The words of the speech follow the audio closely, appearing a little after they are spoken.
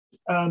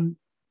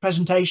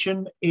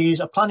presentation is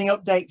a planning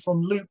update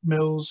from Luke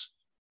Mills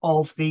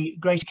of the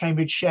Greater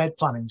Cambridge Shared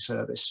Planning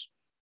Service.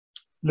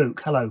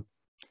 Luke, hello.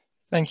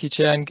 Thank you,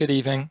 Chair, and good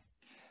evening.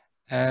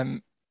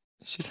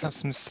 Should have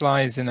some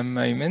slides in a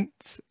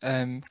moment.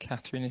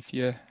 Catherine, if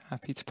you're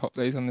happy to pop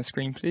those on the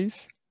screen,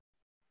 please.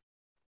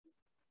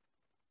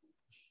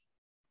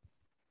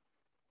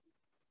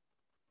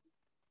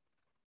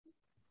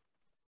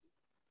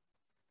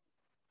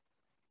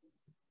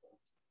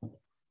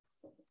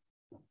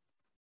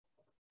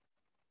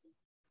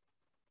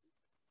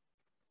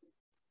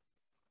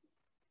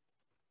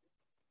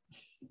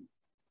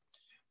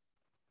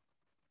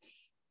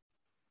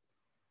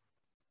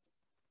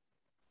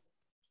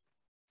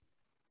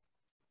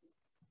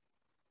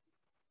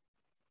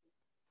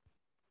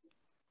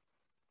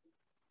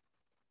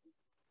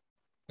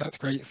 That's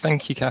great.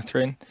 Thank you,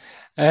 Catherine.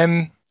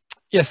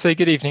 Yes, so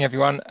good evening,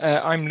 everyone.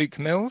 I'm Luke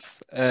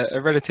Mills, a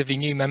relatively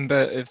new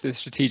member of the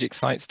Strategic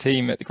Sites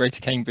team at the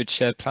Greater Cambridge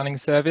Shared Planning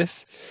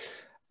Service.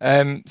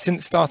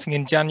 Since starting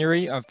in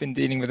January, I've been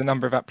dealing with a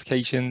number of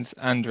applications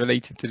and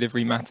related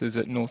delivery matters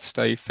at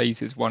Northstowe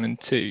phases 1 and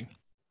 2.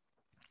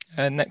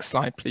 Next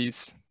slide,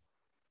 please.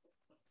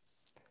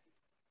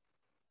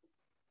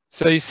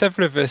 So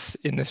several of us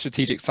in the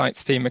Strategic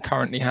Sites team are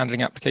currently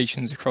handling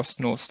applications across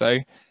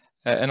Northstowe,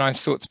 and I've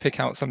sought to pick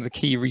out some of the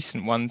key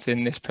recent ones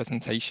in this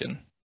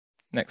presentation.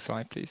 Next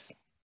slide, please.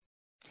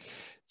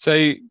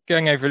 So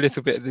going over a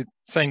little bit of the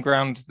same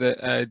ground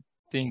that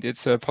Dean did,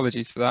 so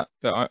apologies for that,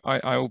 but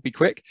I will be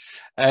quick.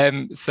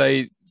 At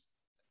the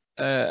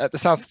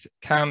South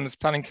Cambs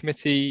Planning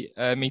Committee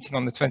meeting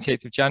on the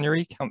 28th of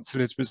January,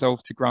 Council has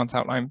resolved to grant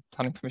outline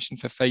planning permission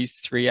for phase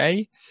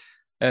 3A.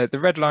 The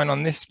red line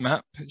on this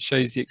map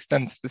shows the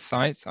extent of the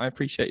site. I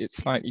appreciate it's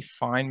slightly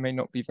fine, may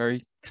not be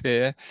very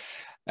clear.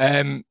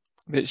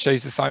 It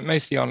shows the site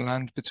mostly on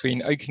land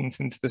between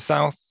Oakington to the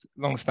south,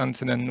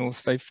 Longstanton and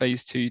Northstowe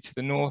phase 2 to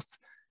the north,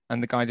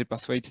 and the guided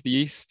busway to the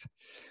east.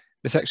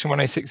 The Section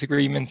 106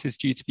 agreement is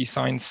due to be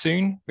signed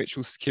soon, which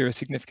will secure a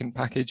significant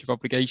package of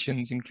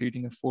obligations,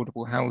 including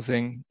affordable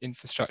housing,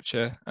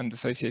 infrastructure, and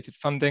associated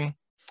funding.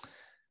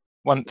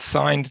 Once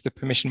signed, the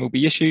permission will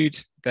be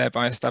issued,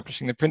 thereby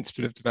establishing the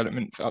principle of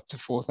development for up to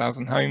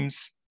 4,000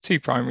 homes, 2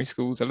 primary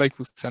schools, a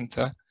local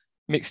centre,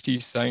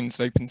 mixed-use zones,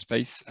 open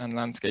space, and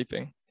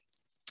landscaping.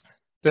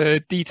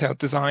 The detailed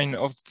design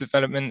of the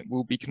development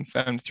will be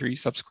confirmed through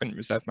subsequent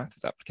reserve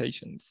matters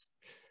applications.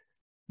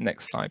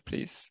 Next slide,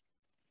 please.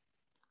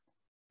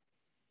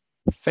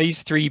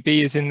 Phase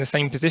 3B is in the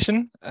same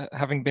position,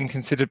 having been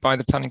considered by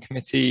the Planning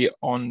Committee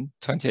on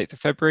 28th of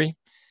February.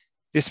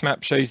 This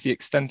map shows the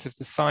extent of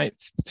the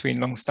site between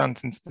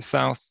Longstanton to the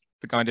south,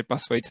 the guided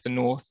busway to the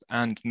north,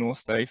 and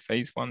Northstowe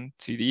phase 1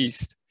 to the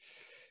east.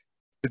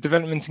 The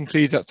development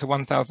includes up to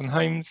 1,000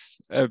 homes,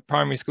 a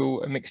primary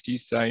school, a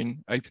mixed-use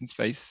zone, open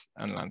space,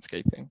 and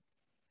landscaping.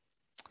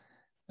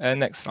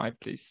 Next slide,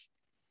 please.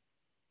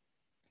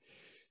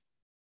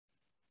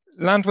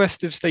 Land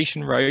west of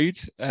Station Road,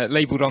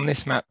 labelled on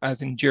this map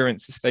as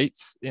Endurance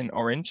Estates in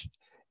orange,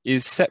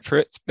 is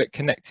separate but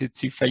connected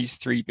to phase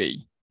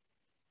 3B.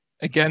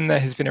 Again, there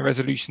has been a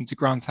resolution to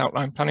grant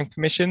outline planning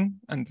permission,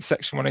 and the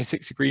Section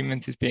 106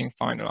 agreement is being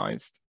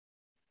finalised.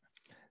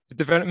 The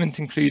development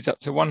includes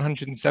up to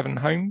 107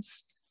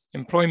 homes,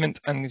 employment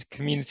and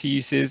community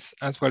uses,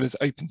 as well as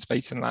open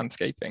space and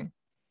landscaping.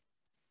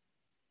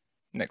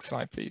 Next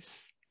slide,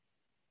 please.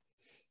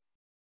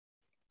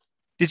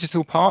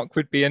 Digital Park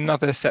would be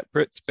another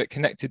separate but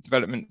connected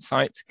development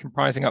site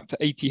comprising up to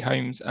 80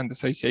 homes and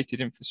associated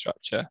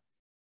infrastructure.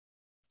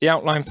 The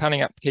outline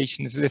planning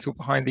application is a little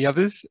behind the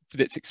others, but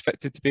it's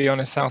expected to be on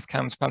a South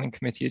Cambs Planning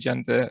Committee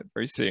agenda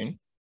very soon.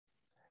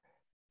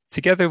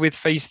 Together with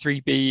phase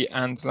 3B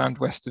and land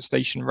west of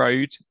Station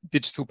Road,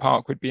 Digital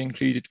Park would be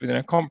included within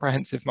a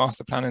comprehensive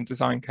master plan and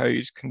design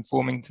code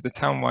conforming to the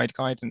town-wide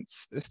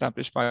guidance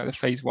established by the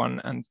phase 1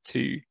 and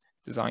 2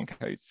 design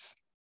codes.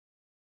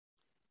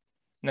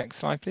 Next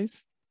slide,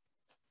 please.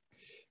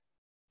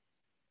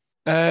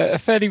 A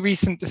fairly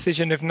recent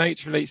decision of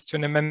note relates to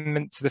an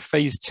amendment to the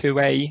phase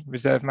 2A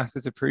reserve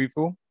matters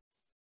approval.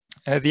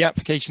 The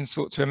application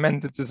sought to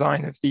amend the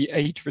design of the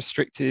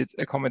age-restricted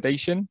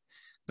accommodation,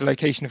 the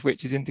location of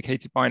which is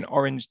indicated by an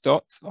orange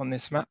dot on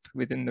this map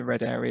within the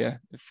red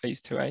area of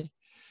phase 2A.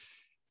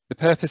 The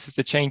purpose of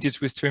the changes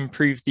was to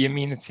improve the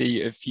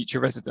amenity of future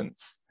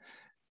residents,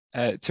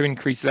 to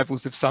increase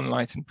levels of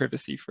sunlight and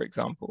privacy, for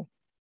example.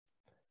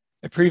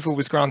 Approval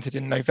was granted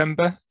in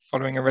November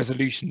following a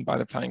resolution by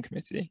the Planning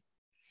Committee.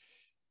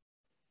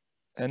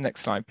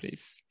 Next slide,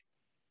 please.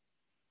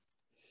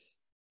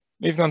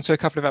 Moving on to a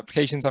couple of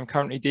applications I'm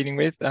currently dealing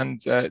with,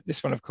 and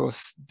this one, of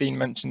course, Dean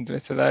mentioned a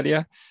little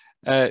earlier.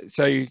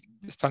 So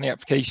this planning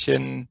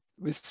application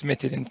was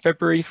submitted in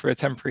February for a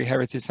temporary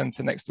heritage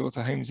centre next door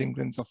to Homes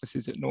England's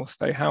offices at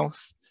Northstowe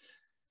House.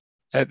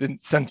 The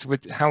centre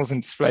would house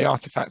and display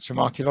artefacts from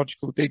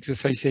archaeological digs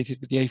associated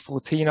with the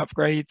A14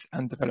 upgrade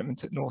and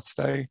development at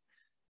Northstowe.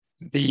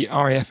 The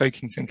RAF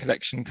Oakington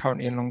collection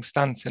currently in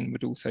Longstanton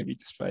would also be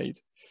displayed.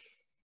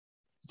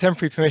 The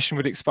temporary permission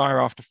would expire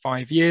after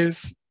 5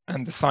 years,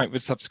 and the site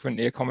would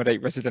subsequently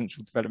accommodate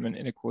residential development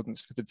in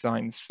accordance with the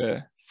designs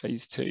for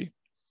phase 2.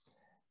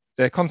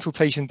 The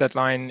consultation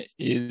deadline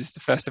is the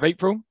 1st of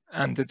April,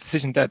 and the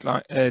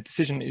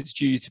decision is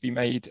due to be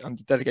made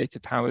under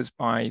delegated powers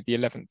by the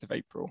 11th of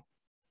April.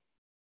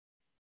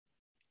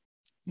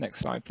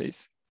 Next slide,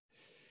 please.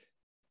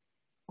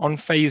 On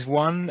phase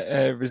 1,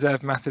 a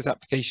reserve matters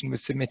application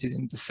was submitted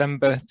in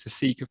December to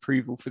seek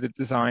approval for the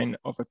design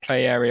of a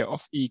play area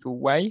off Eagle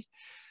Way.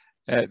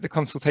 The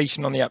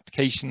consultation on the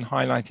application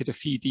highlighted a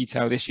few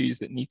detailed issues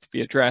that need to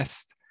be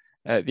addressed.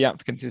 The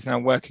applicant is now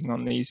working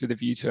on these with a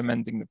view to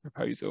amending the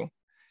proposal.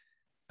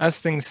 As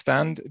things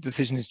stand, a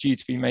decision is due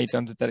to be made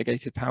under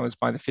delegated powers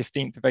by the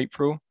 15th of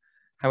April.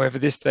 However,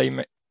 this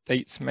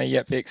date may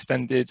yet be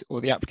extended, or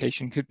the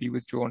application could be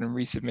withdrawn and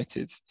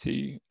resubmitted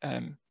to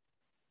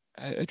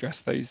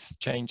address those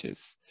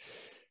changes.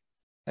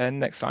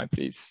 Next slide,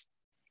 please.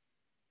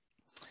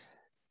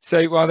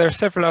 So while there are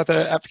several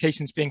other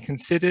applications being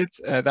considered,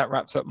 that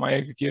wraps up my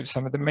overview of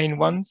some of the main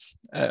ones.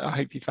 I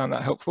hope you found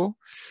that helpful.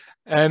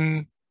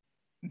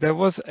 There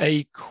was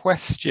a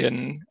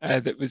question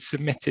that was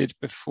submitted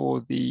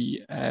before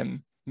the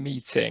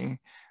meeting,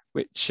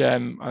 which I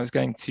was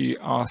going to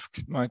ask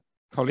my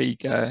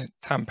colleague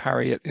Tam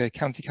Parry at the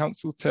County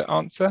Council to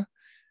answer.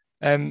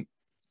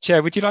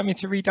 Chair, would you like me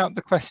to read out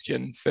the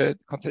question for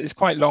context? It's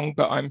quite long,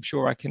 but I'm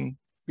sure I can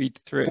read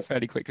through it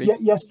fairly quickly. Yeah,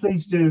 yes,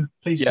 please do.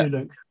 Please do,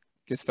 Luke.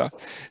 Good stuff.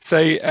 So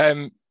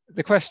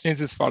the question is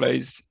as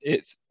follows.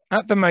 It's,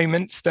 at the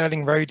moment,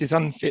 Stirling Road is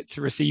unfit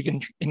to receive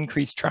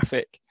increased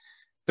traffic.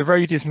 The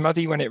road is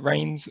muddy when it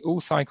rains, all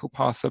cycle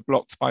paths are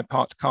blocked by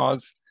parked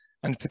cars,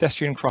 and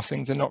pedestrian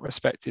crossings are not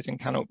respected and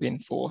cannot be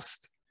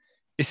enforced.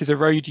 This is a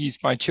road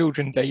used by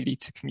children daily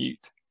to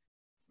commute.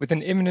 With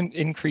an imminent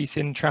increase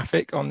in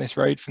traffic on this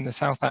road from the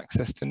south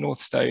access to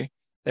Northstowe,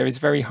 there is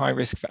very high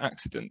risk for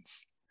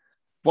accidents.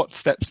 What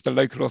steps are the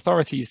local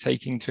authorities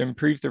taking to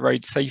improve the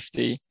road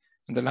safety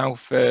and allow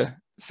for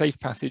safe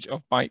passage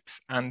of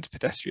bikes and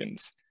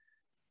pedestrians?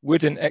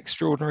 Would an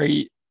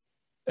extraordinary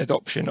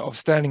adoption of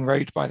Stirling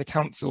Road by the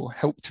council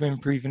help to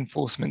improve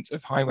enforcement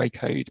of highway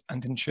code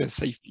and ensure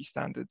safety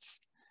standards?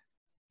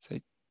 So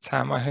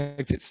Tam, I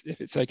hope if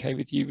it's okay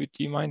with you, would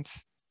you mind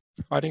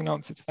providing an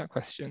answer to that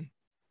question?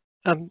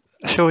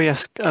 Sure,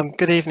 yes.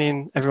 Good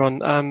evening,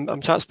 everyone.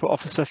 I'm Transport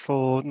Officer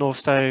for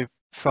Northstowe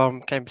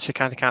from Cambridgeshire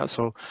County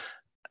Council.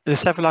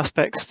 There's several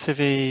aspects to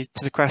the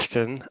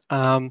question.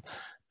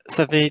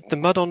 So the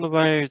mud on the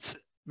roads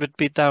would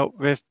be dealt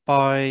with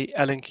by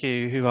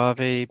L&Q, who are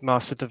the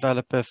master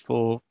developer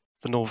for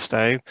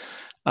Northstowe.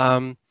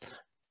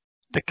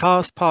 The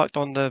cars parked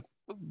on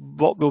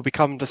what will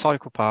become the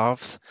cycle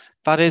paths,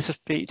 that is a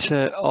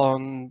feature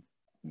on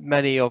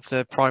many of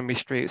the primary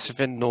streets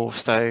within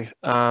Northstowe.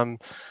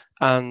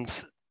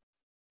 And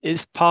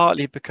it's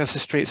partly because the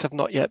streets have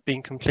not yet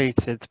been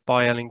completed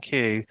by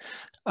L&Q,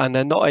 and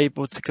they're not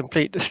able to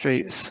complete the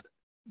streets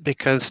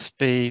because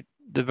the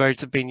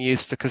roads have been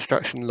used for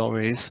construction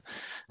lorries.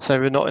 So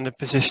we're not in a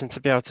position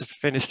to be able to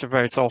finish the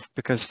roads off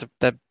because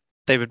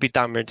they would be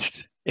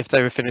damaged if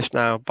they were finished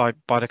now by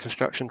the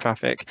construction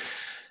traffic.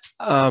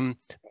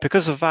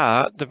 Because of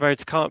that, the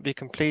roads can't be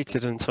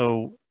completed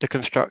until the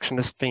construction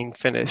has been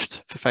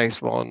finished for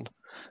phase 1.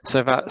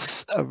 So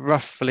that's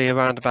roughly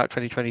around about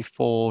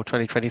 2024,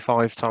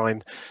 2025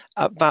 time.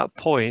 At that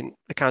point,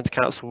 the County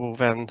Council will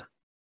then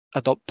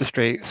adopt the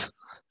streets,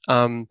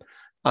 and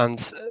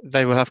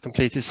they will have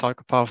completed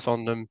cycle paths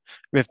on them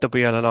with double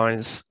yellow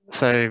lines.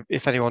 So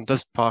if anyone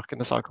does park in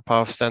the cycle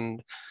paths, then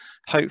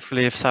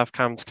hopefully if South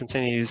Cambs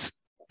continues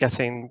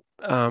getting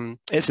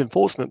its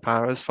enforcement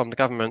powers from the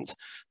government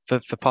for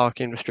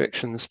parking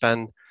restrictions,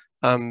 then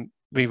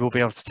we will be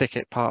able to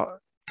ticket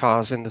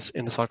cars in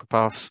the cycle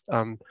paths,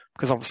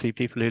 because obviously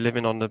people who live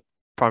in on the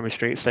primary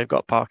streets, they've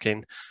got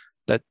parking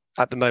that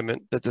at the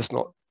moment they're just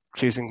not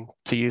choosing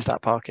to use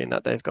that parking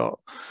that they've got.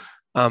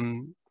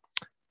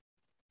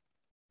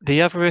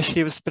 The other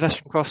issue is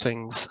pedestrian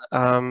crossings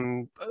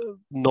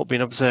not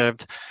being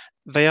observed.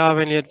 They are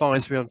only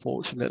advisory,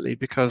 unfortunately,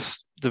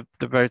 because the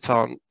roads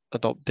aren't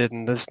adopted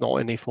and there's not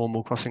any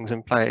formal crossings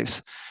in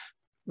place.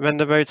 When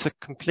the roads are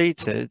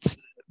completed,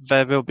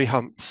 there will be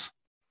humps,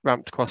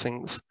 ramped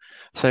crossings.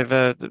 So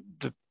the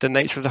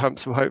nature of the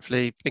humps will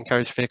hopefully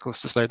encourage vehicles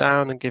to slow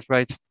down and give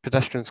way to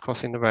pedestrians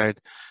crossing the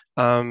road.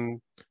 Don't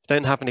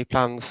have any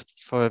plans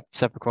for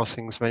zebra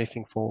crossings or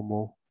anything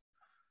formal.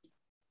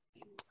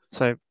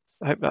 So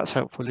I hope that's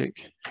helpful, Luke.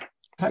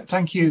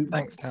 Thank you.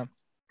 Thanks, Tam.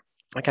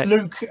 Okay.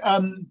 Luke,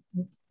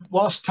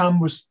 whilst Tam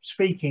was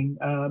speaking,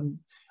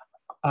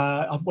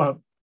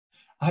 well,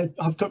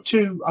 I've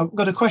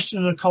got a question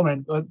and a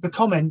comment. The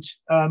comment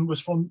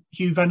was from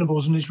Hugh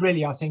Venables and is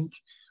really, I think,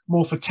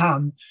 more for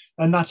Tam,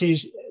 and that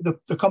is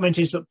the comment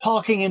is that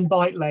parking in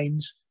bike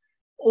lanes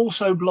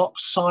also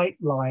blocks sight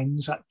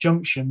lines at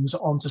junctions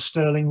onto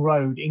Stirling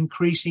Road,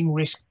 increasing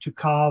risk to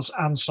cars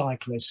and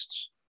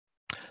cyclists.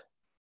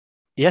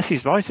 Yes,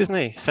 he's right, isn't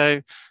he?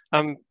 So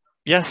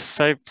yes,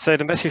 so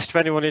the message to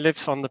anyone who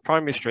lives on the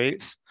primary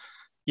streets,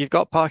 you've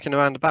got parking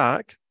around the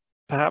back,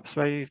 perhaps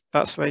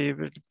that's where you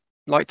would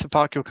like to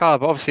park your car,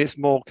 but obviously it's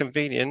more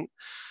convenient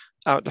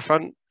out the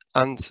front,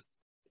 and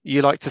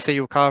you like to see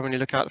your car when you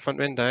look out the front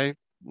window.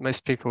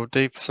 Most people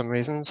do for some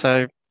reason.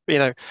 So, you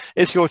know,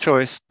 it's your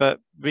choice, but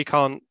we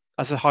can't,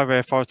 as a highway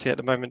authority at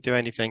the moment, do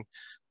anything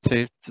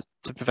to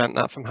prevent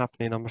that from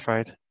happening, I'm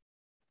afraid.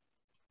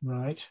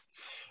 Right.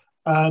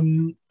 A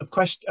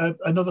question,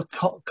 another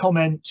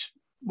comment.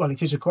 Well,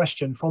 it is a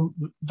question from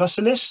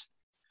Vasilis.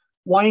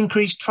 Why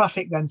increase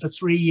traffic then for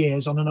 3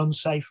 years on an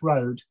unsafe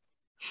road?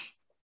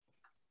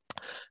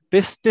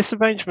 This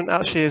arrangement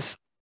actually is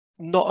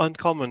not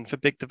uncommon for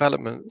big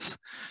developments.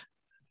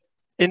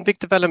 In big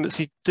developments,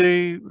 you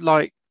do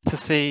like to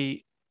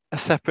see a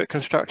separate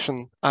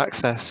construction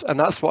access, and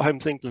that's what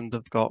Homes England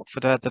have got for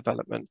their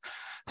development.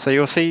 So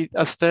you'll see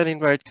as Stirling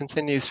Road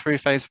continues through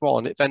phase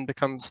 1, it then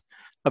becomes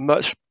a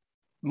much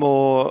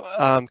more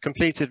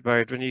completed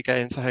road when you get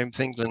into Homes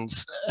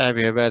England's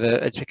area where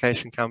the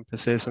education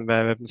campus is and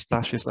where Evans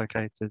Splash is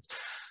located.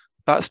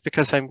 That's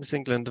because Homes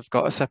England have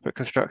got a separate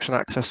construction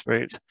access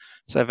route,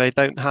 so they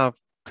don't have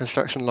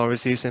construction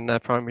lorries using their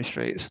primary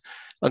streets.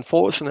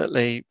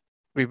 Unfortunately,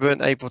 we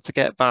weren't able to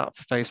get that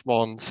for phase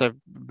 1, so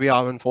we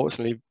are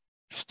unfortunately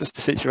just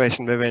the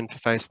situation we're in for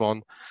phase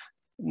 1.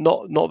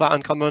 Not that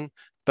uncommon,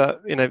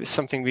 but you know, it's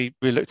something we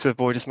look to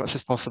avoid as much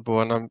as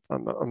possible, and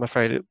I'm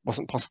afraid it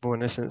wasn't possible in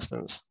this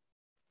instance.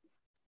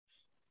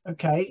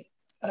 Okay,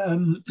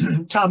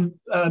 Tam,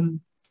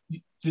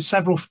 there's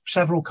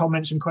several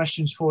comments and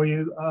questions for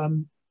you.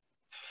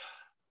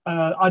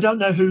 I don't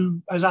know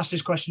who has asked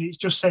this question. It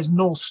just says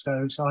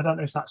Northstowe, so I don't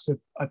know if that's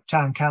a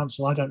town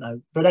council. I don't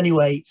know, but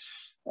anyway,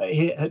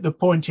 the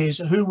point is,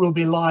 who will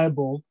be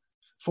liable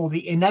for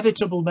the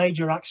inevitable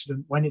major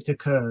accident when it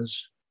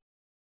occurs?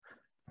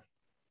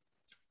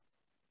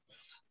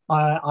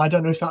 I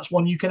don't know if that's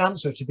one you can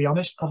answer, to be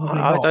honest. Probably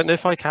not. I don't know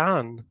if I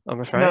can, I'm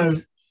afraid. No,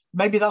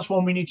 maybe that's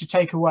one we need to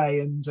take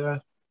away and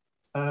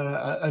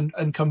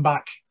come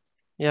back.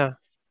 Yeah.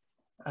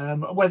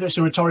 Whether it's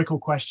a rhetorical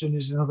question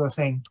is another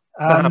thing.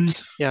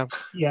 Perhaps, yeah.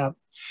 Yeah.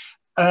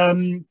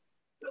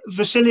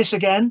 Vasilis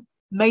again,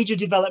 major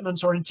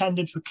developments are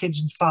intended for kids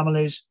and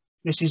families.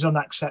 This is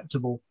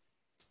unacceptable.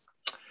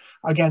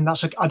 Again,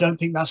 I don't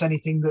think that's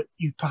anything that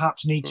you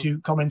perhaps need to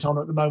comment on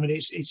at the moment.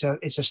 It's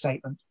a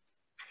statement.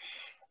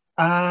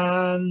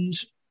 And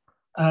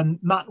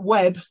Matt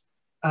Webb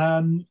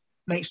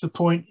makes the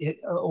point,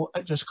 or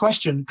just a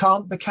question,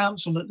 can't the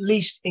council at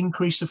least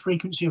increase the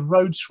frequency of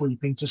road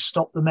sweeping to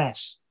stop the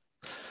mess?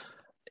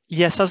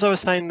 Yes, as I was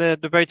saying,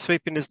 the road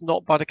sweeping is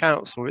not by the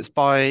council, it's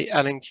by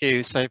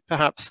L&Q. So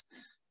perhaps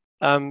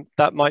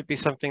that might be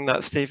something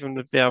that Stephen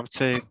would be able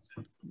to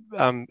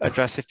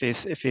address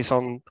if he's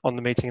on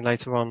the meeting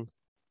later on.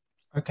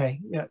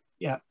 Okay,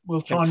 yeah,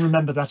 we'll try and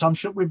remember that. I'm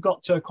sure we've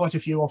got quite a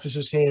few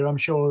officers here. I'm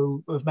sure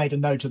we've made a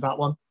note of that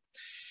one.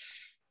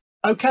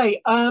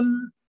 Okay,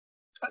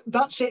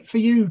 that's it for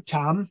you,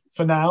 Tam,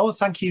 for now.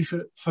 Thank you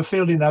for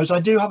fielding those. I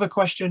do have a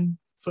question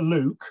for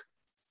Luke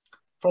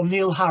from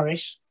Neil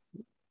Harris.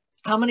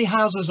 How many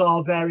houses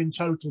are there in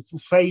total for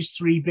phase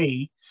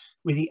 3B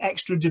with the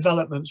extra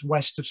developments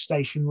west of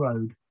Station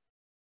Road?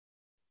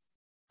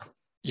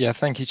 Yeah,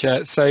 thank you,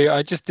 Chair. So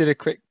I just did a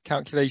quick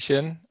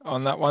calculation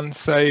on that one.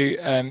 So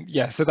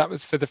yeah, so that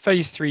was for the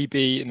phase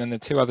 3B and then the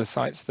two other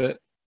sites that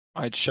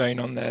I'd shown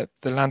on the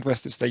land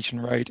west of Station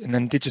Road, and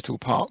then Digital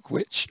Park,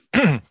 which,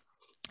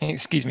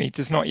 excuse me,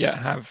 does not yet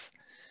have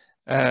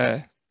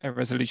a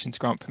resolution to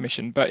grant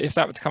permission. But if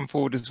that were to come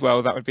forward as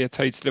well, that would be a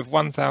total of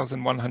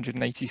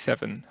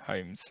 1,187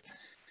 homes.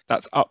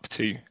 That's up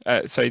to,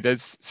 so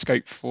there's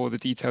scope for the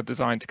detailed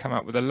design to come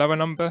out with a lower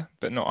number,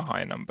 but not a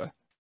higher number.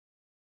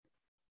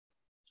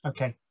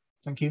 Okay,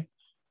 thank you.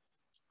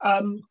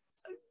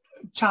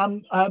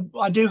 Tam,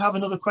 I do have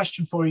another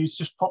question for you. It's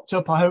just popped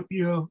up. I hope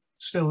you're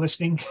still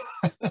listening.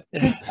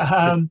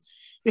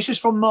 This is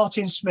from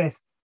Martin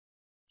Smith.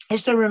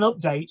 Is there an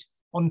update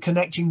on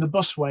connecting the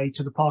busway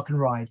to the park and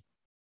ride?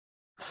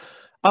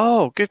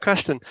 Oh, good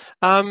question.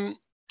 I've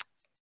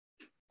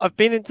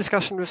been in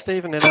discussion with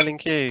Stephen in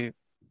L&Q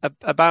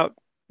about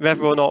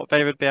whether or not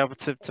they would be able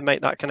to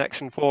make that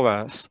connection for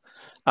us.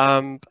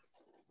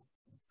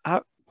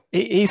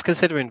 He's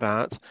considering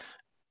that.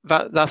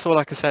 That's all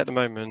I can say at the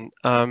moment.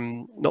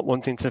 Not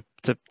wanting to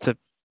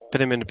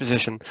put him in a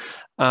position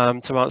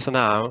to answer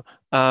now.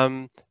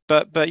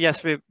 But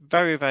yes, we're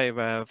very, very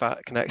aware of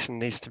that connection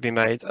needs to be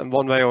made, and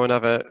one way or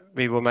another,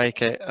 we will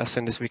make it as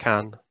soon as we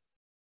can.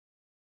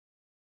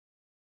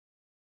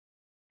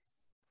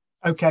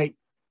 Okay,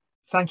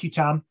 thank you,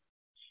 Tam.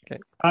 Okay.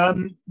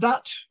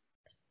 That,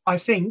 I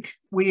think,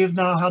 we have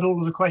now had all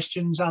of the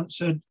questions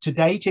answered to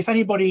date. If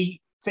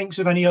anybody thinks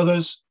of any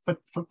others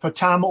for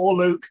Tam or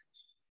Luke,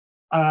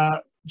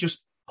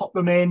 just pop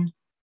them in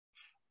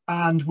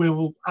and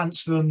we'll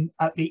answer them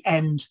at the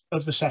end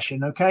of the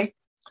session, okay?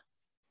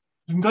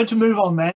 I'm going to move on then.